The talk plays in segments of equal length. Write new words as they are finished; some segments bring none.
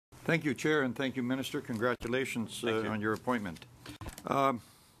Thank you, Chair, and thank you, Minister. Congratulations on your appointment.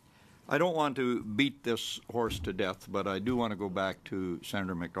 I don't want to beat this horse to death, but I do want to go back to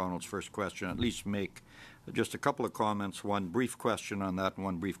Senator MacDonald's first question, at least make just a couple of comments, one brief question on that and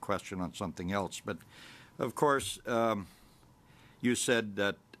one brief question on something else. But, of course, you said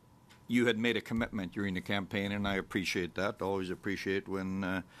that you had made a commitment during the campaign, and I appreciate that. Always appreciate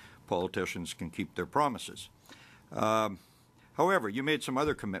when politicians can keep their promises. However, you made some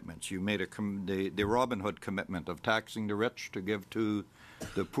other commitments. You made the Robin Hood commitment of taxing the rich to give to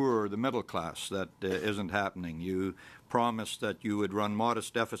the poor or the middle class. That isn't happening. You promised that you would run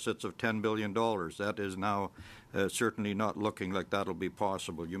modest deficits of $10 billion. That is now certainly not looking like that'll be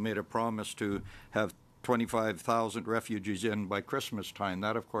possible. You made a promise to have 25,000 refugees in by Christmas time.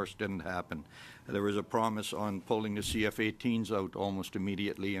 That, of course, didn't happen. There was a promise on pulling the CF-18s out almost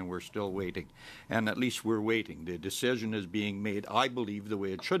immediately, and we're still waiting. And at least we're waiting. The decision is being made, I believe, the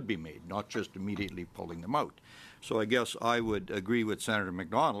way it should be made, not just immediately pulling them out. So I guess I would agree with Senator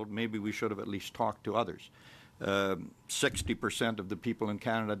MacDonald. Maybe we should have at least talked to others. 60% of the people in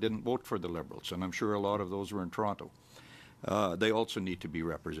Canada didn't vote for the Liberals, and I'm sure a lot of those were in Toronto. They also need to be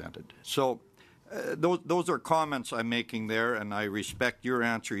represented. So those are comments I'm making there, and I respect your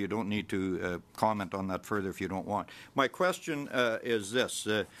answer. You don't need to comment on that further if you don't want. My question is this.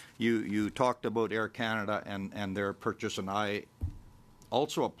 You talked about Air Canada and their purchase, and I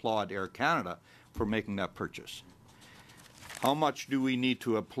also applaud Air Canada for making that purchase. How much do we need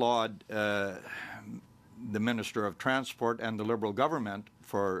to applaud the Minister of Transport and the Liberal government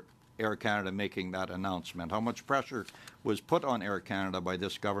for Air Canada making that announcement? How much pressure was put on Air Canada by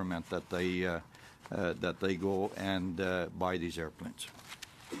this government that they go and buy these airplanes?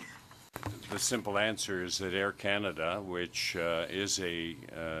 The simple answer is that Air Canada, which is a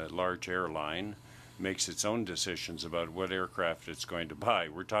large airline, makes its own decisions about what aircraft it's going to buy.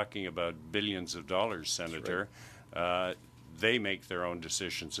 We're talking about billions of dollars, Senator. Right. They make their own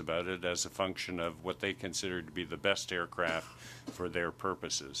decisions about it as a function of what they consider to be the best aircraft for their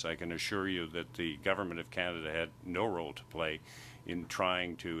purposes. I can assure you that the Government of Canada had no role to play in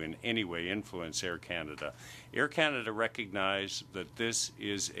trying to in any way influence Air Canada. Air Canada recognized that this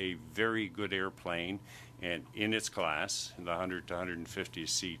is a very good airplane and in its class, in the 100 to 150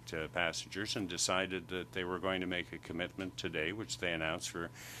 seat passengers, and decided that they were going to make a commitment today, which they announced for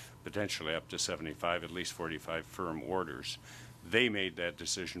potentially up to 75, at least 45 firm orders. They made that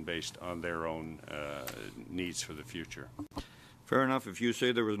decision based on their own needs for the future. Fair enough. If you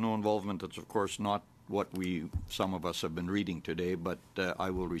say there was no involvement, that's of course not what some of us have been reading today, but I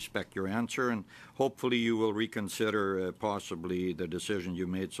will respect your answer, and hopefully you will reconsider possibly the decision you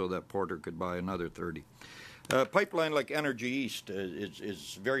made so that Porter could buy another 30. A pipeline like Energy East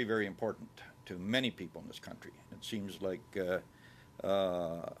is very, very important to many people in this country. It seems like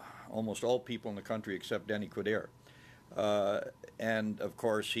almost all people in the country except Denny Coderre. And of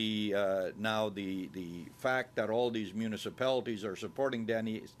course, now the fact that all these municipalities are supporting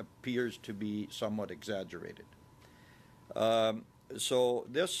Denny appears to be somewhat exaggerated. So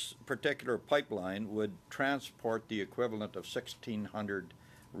this particular pipeline would transport the equivalent of 1,600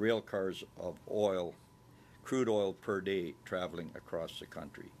 rail cars of oil, crude oil per day traveling across the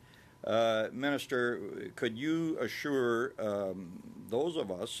country. Minister, could you assure those of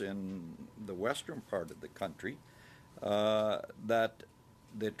us in the western part of the country that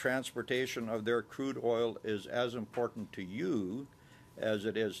the transportation of their crude oil is as important to you as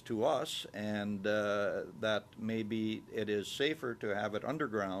it is to us, and that maybe it is safer to have it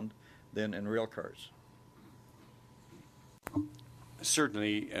underground than in rail cars?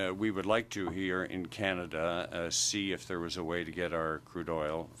 Certainly, we would like to here in Canada see if there was a way to get our crude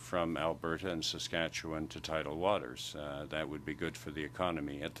oil from Alberta and Saskatchewan to tidal waters. That would be good for the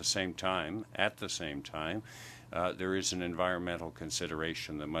economy. At the same time, there is an environmental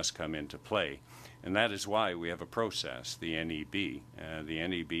consideration that must come into play, and that is why we have a process, the NEB. The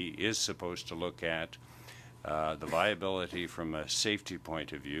NEB is supposed to look at the viability from a safety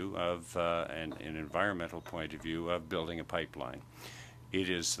point of view and an environmental point of view of building a pipeline. It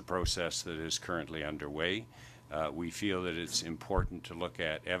is the process that is currently underway. We feel that it's important to look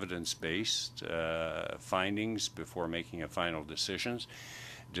at evidence-based findings before making a final decision.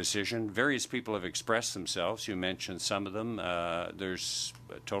 Various people have expressed themselves. You mentioned some of them. There's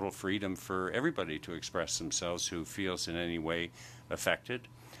total freedom for everybody to express themselves who feels in any way affected.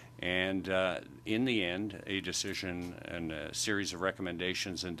 And in the end, a decision and a series of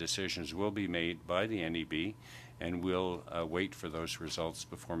recommendations and decisions will be made by the NEB, and we'll wait for those results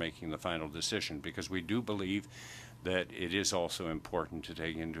before making the final decision, because we do believe that it is also important to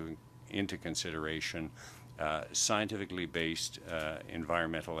take into consideration scientifically based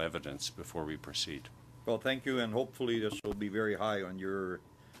environmental evidence before we proceed. Well, thank you, and hopefully this will be very high on your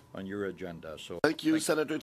agenda. So Thank you, Senator